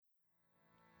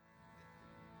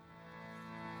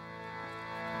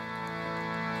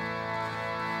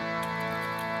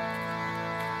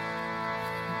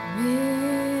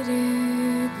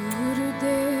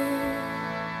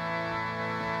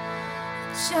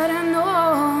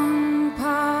Charanon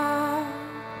pa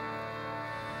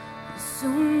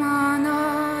Sumana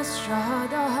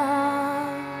Stradaha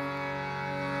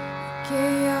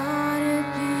Kayare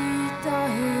Pita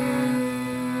He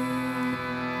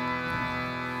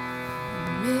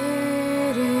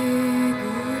Mere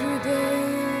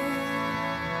Gurudev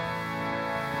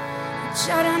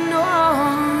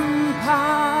Charanon pa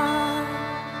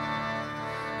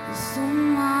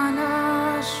Sumana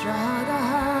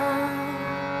Stradaha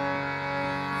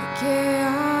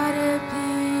Kayare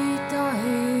Pita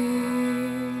He.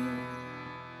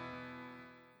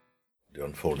 The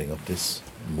unfolding of this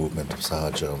movement of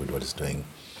Sahaja with what it's doing,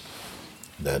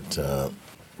 that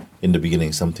in the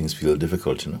beginning some things feel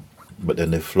difficult, but then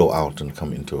they flow out and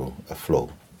come into a flow.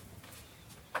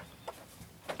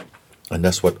 And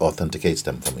that's what authenticates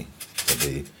them for me.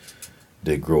 That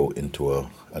they grow into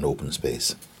an open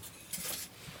space.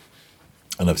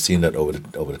 And I've seen that over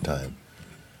the time,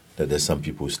 that there's some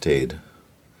people who stayed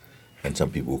and some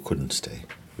people who couldn't stay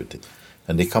with it.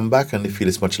 And they come back and they feel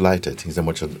it's much lighter, things are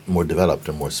much more developed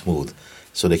and more smooth,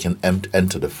 so they can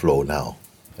enter the flow now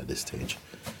at this stage.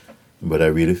 But I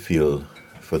really feel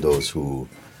for those who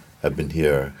have been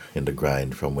here in the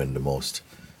grind from when the most,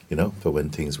 for when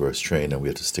things were strained and we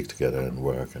had to stick together and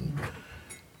work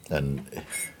and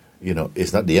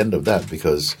it's not the end of that,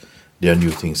 because there are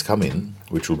new things coming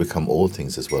which will become old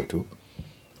things as well too,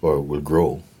 or will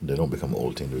grow. They don't become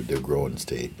old things, they grow and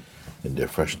stay in their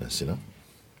freshness,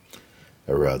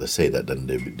 I'd rather say that than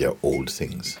they're old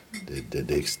things.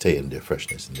 They stay in their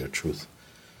freshness, in their truth.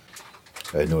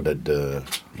 I know that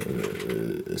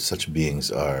such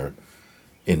beings are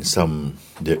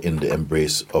they're in the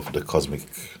embrace of the cosmic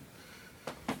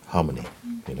harmony,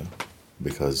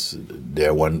 because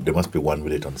there must be one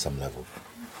with it on some level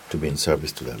to be in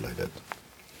service to that like that.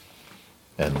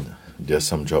 And there's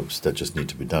some jobs that just need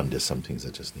to be done. There's some things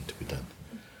that just need to be done.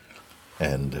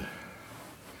 And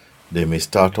they may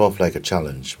start off like a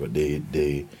challenge, but then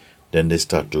they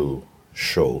start to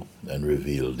show and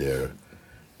reveal their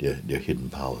hidden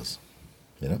powers.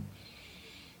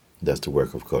 That's the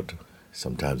work of God.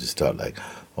 Sometimes you start like,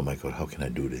 oh my God, how can I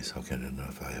do this? How can I know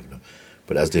if I have no?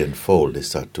 But as they unfold, they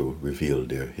start to reveal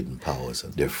their hidden powers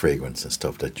and their fragrance and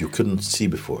stuff that you couldn't see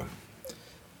before.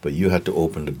 But you had to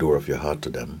open the door of your heart to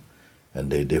them,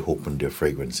 and they opened their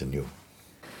fragrance in you.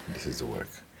 This is the work.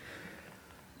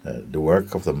 The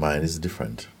work of the mind is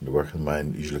different. The work of the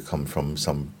mind usually comes from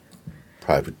some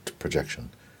private projection.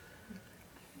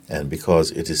 And because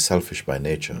it is selfish by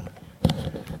nature,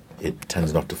 it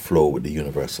tends not to flow with the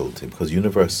universal thing. Because the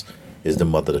universe is the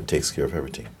mother that takes care of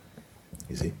everything.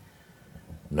 You see?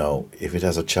 Now, if it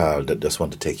has a child that just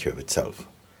wants to take care of itself,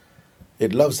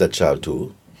 it loves that child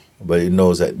too, but it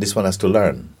knows that this one has to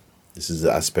learn. This is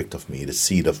the aspect of me, the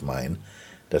seed of mine,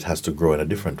 that has to grow in a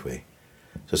different way.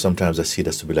 So sometimes the seed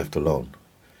has to be left alone.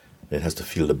 It has to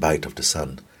feel the bite of the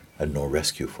sun and no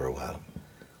rescue for a while.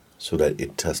 So that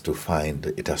it has to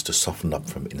soften up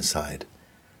from inside.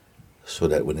 So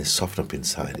that when it's softened up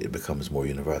inside, it becomes more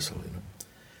universal,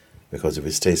 Because if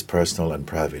it stays personal and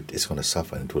private, it's going to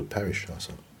suffer and it will perish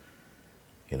also.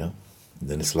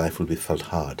 Then its life will be felt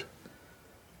hard.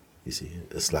 You see,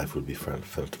 its life will be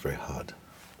felt very hard.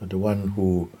 But the one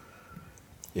who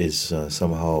is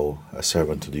somehow a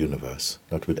servant to the universe,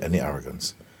 not with any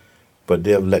arrogance, but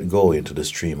they have let go into the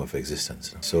stream of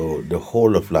existence. So the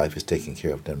whole of life is taking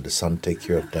care of them. The sun take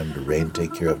care of them, the rain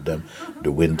take care of them,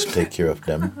 the wind take care of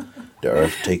them, the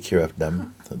earth take care of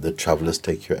them, the travelers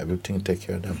take care, everything take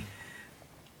care of them.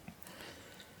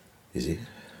 You see,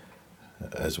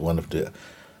 as one of the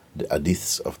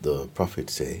hadiths of the Prophet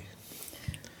say,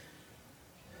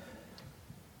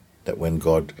 that when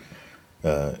God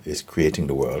is creating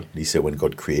the world, he said when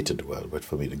God created the world, but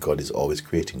for me, God is always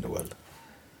creating the world.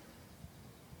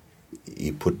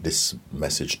 He put this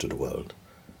message to the world: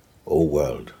 O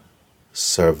world,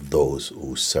 serve those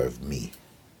who serve me,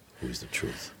 who is the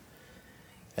truth,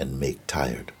 and make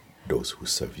tired those who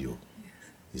serve you.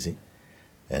 You see?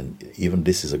 And even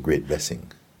this is a great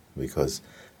blessing, because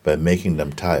by making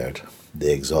them tired,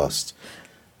 they exhaust,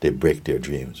 they break their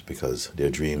dreams, because their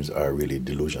dreams are really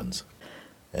delusions.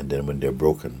 And then when they're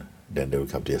broken, then they will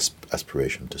have the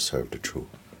aspiration to serve the true.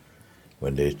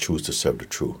 When they choose to serve the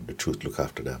truth look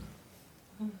after them.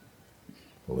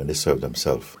 But when they serve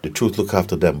themselves, the truth look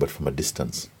after them, but from a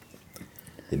distance.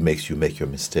 It makes you make your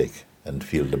mistake and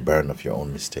feel the burn of your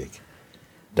own mistake.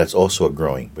 That's also a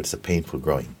growing, but it's a painful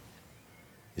growing.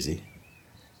 You see?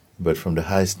 But from the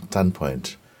highest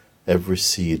standpoint, every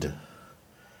seed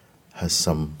has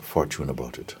some fortune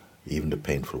about it, even the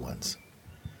painful ones.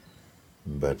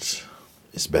 But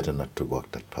it's better not to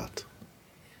walk that path.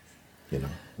 You know,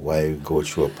 why go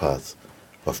through a path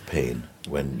of pain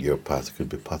when your path could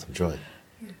be a path of joy?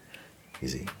 You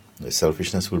see, the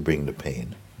selfishness will bring the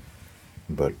pain,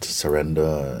 but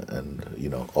surrender and, you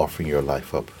know, offering your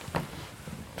life up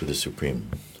to the Supreme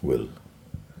will,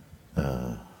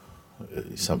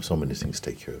 so many things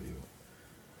take care of you.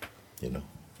 You know,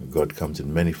 God comes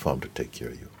in many forms to take care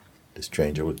of you. The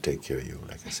stranger will take care of you,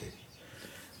 like I say.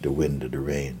 The wind, the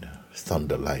rain,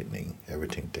 thunder, lightning,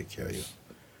 everything take care of you.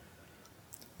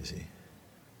 You see.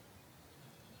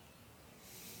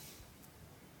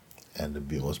 And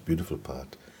the most beautiful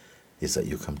part is that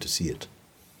you come to see it.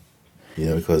 You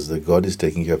know, because the God is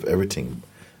taking care of everything,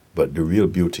 but the real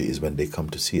beauty is when they come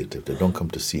to see it. If they don't come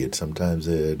to see it, sometimes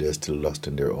they're still lost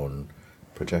in their own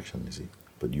projection, you see.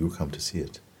 But you come to see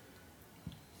it.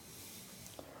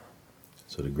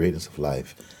 So the greatness of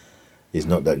life is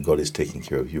not that God is taking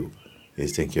care of you.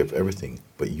 He's taking care of everything,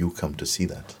 but you come to see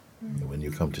that. And when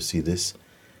you come to see this,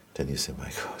 then you say, my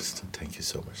God, thank you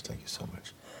so much, thank you so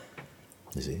much.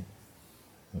 You see?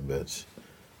 But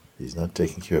He's not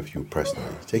taking care of you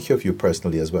personally. Take care of you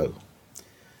personally as well.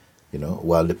 You know,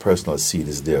 while the personal seed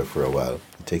is there for a while,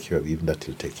 you take care of even that.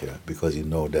 He'll take care of, because you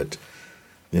know that,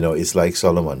 you know, it's like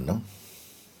Solomon, no?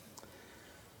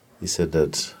 He said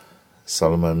that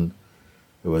Solomon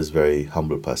was a very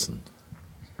humble person.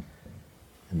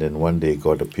 And then one day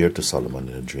God appeared to Solomon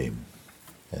in a dream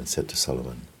and said to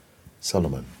Solomon,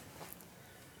 Solomon,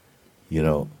 you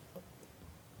know,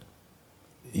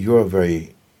 you're a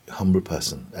very humble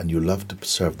person and you love to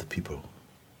serve the people.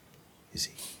 You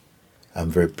see,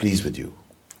 I'm very pleased with you.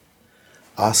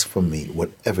 Ask from me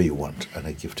whatever you want and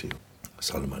I give to you.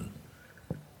 Solomon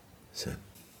said,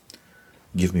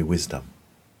 give me wisdom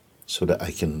so that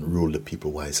I can rule the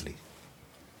people wisely.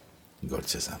 God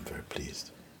says, I'm very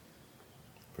pleased.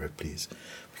 Very pleased.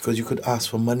 Because you could ask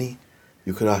for money,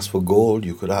 you could ask for gold,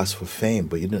 you could ask for fame,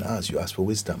 but you didn't ask. You asked for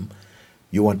wisdom.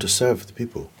 You want to serve the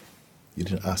people. You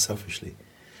didn't ask selfishly.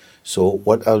 So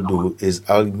what I'll do is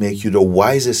I'll make you the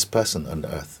wisest person on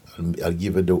earth. I'll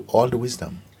give you all the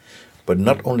wisdom. But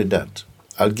not only that,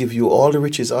 I'll give you all the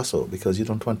riches also because you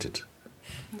don't want it.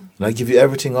 And I'll give you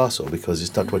everything also because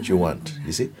it's not what you want.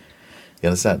 You see? You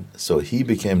understand? So he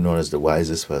became known as the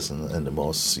wisest person and the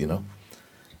most, you know,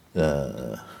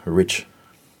 rich.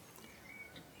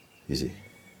 You see?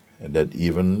 And that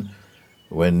even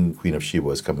when Queen of Sheba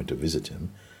was coming to visit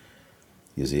him,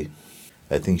 you see,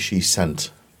 I think she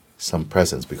sent some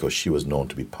presents because she was known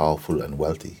to be powerful and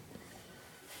wealthy.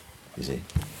 You see?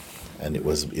 And it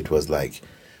was like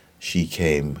she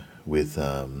came with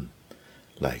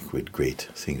with great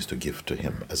things to give to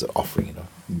him as an offering, you know,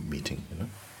 meeting, you know.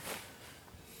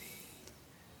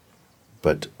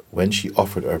 But when she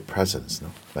offered her presents, you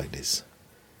know, like this,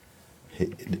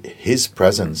 his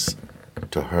presence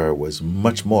to her was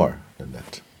much more than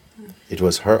that. It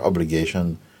was her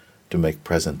obligation to make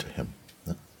present to him.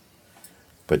 You know?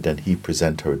 But then he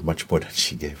presented her with much more than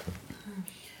she gave him,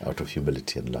 out of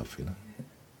humility and love, you know.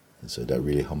 And so that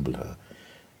really humbled her.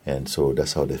 And so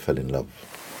that's how they fell in love.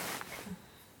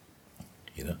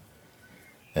 You know.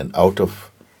 And out of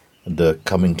the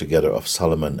coming together of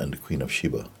Solomon and the Queen of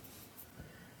Sheba,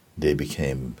 they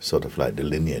became sort of like the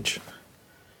lineage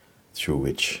through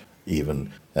which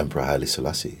even Emperor Haile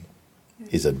Selassie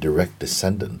is a direct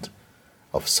descendant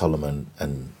of Solomon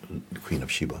and the Queen of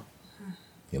Sheba.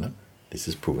 You know, this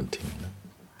is proven thing. You know?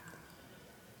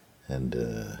 And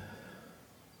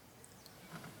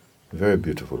very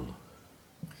beautiful.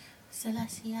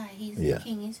 Selassie, he's the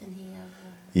king, isn't he?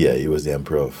 Yeah, he was the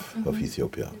emperor of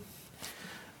Ethiopia.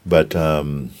 But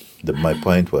my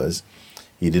point was,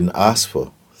 he didn't ask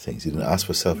for things. He didn't ask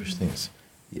for selfish things.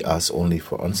 He asked only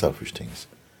for unselfish things.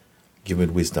 Give me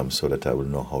wisdom so that I will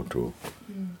know how to,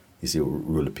 you see,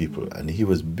 rule the people. And he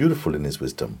was beautiful in his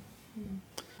wisdom.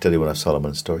 Tell you one of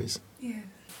Solomon's stories. Yeah.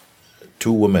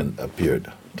 2 women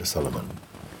appeared to Solomon.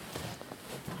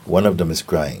 One of them is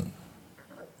crying.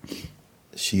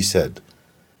 She said,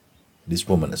 this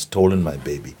woman has stolen my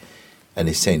baby. And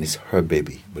he's saying it's her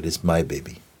baby, but it's my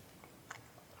baby.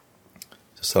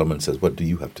 So Solomon says, what do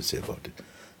you have to say about it?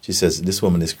 She says, this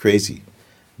woman is crazy.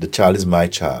 The child is my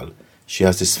child. She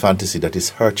has this fantasy that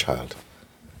it's her child.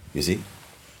 You see?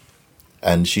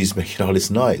 And she's making all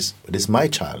this noise, but it's my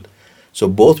child. So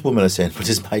both women are saying, but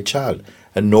it's my child.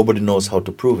 And nobody knows how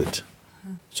to prove it.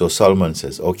 So Solomon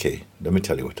says, okay, let me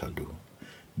tell you what I'll do.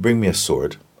 Bring me a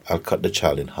sword. I'll cut the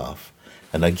child in half.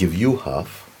 And I'll give you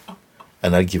half.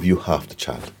 And I'll give you half the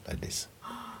child, like this.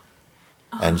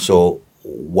 And so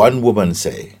one woman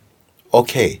say,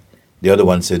 okay. The other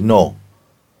one said, no,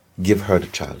 give her the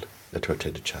child. Let her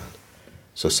take the child.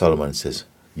 So Solomon says,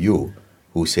 you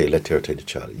who say, let her take the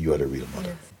child. You are the real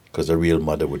mother. Because a real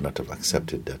mother would not have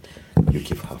accepted that you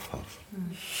give half-half.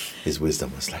 His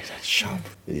wisdom was like that, sharp.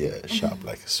 Yeah, sharp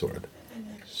like a sword.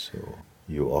 So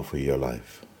you offer your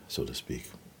life, so to speak.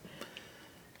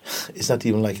 It's not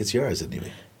even like it's yours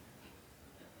anyway.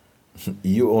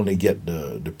 You only get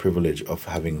the privilege of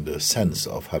having the sense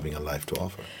of having a life to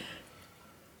offer.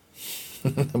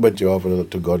 But you offer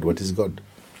to God what is God.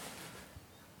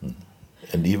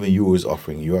 And even you who is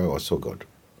offering, you are also God.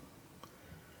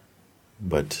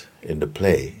 But in the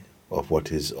play of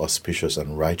what is auspicious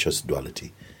and righteous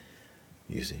duality,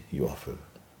 you see, you offer,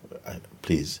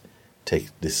 please take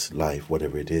this life,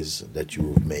 whatever it is that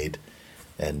you've made,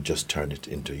 and just turn it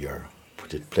into your,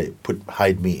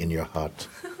 hide me in your heart.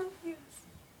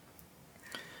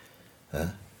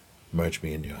 Merge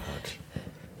me in your heart.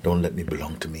 Don't let me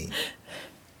belong to me.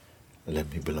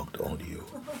 Let me belong to only you.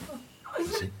 You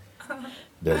see?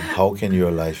 Then how can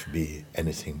your life be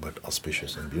anything but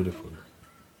auspicious and beautiful?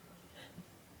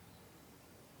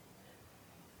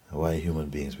 Why human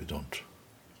beings we don't?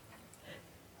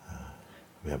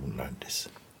 We haven't learned this.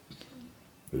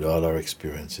 With all our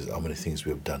experiences, how many things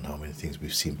we have done, how many things we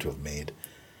seem to have made,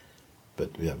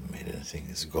 but we haven't made anything.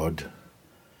 It's God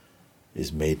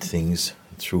is made things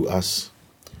through us.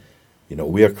 You know,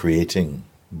 we are creating,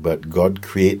 but God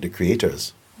create the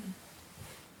creators.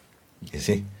 You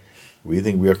see? We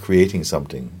think we are creating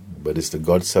something, but it's the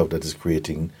God self that is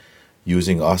creating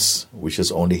using us, which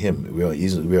is only Him. We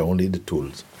are only the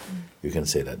tools. You can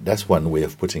say that. That's one way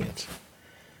of putting it.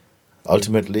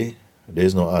 Ultimately, there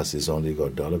is no us, it's only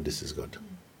God. All of this is God.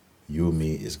 You,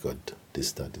 me is God.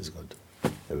 This, that is God.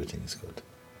 Everything is God.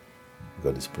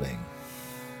 God is playing.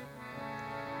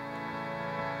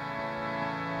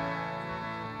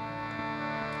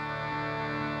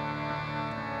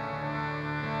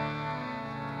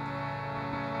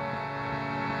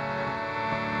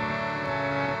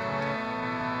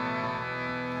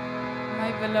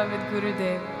 My beloved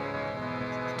Gurudev,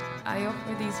 I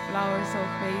offer these flowers of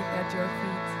faith at your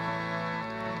feet.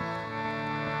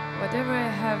 Whatever I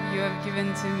have, you have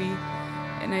given to me,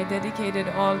 and I dedicate it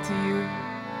all to you.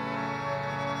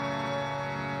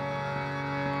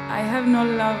 I have no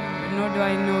love, nor do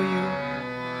I know you.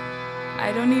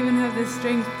 I don't even have the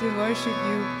strength to worship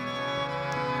you.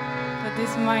 But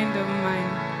this mind of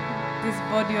mine, this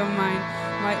body of mine,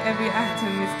 my every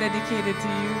atom is dedicated to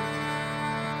you.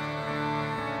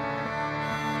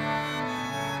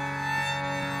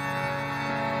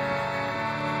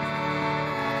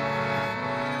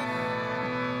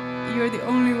 You're the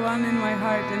only one in my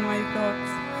heart and my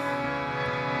thoughts.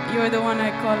 You're the one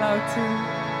I call out to.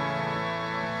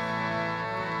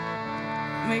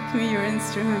 Make me your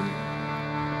instrument.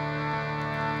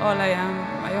 All I am,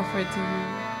 I offer to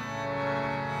you.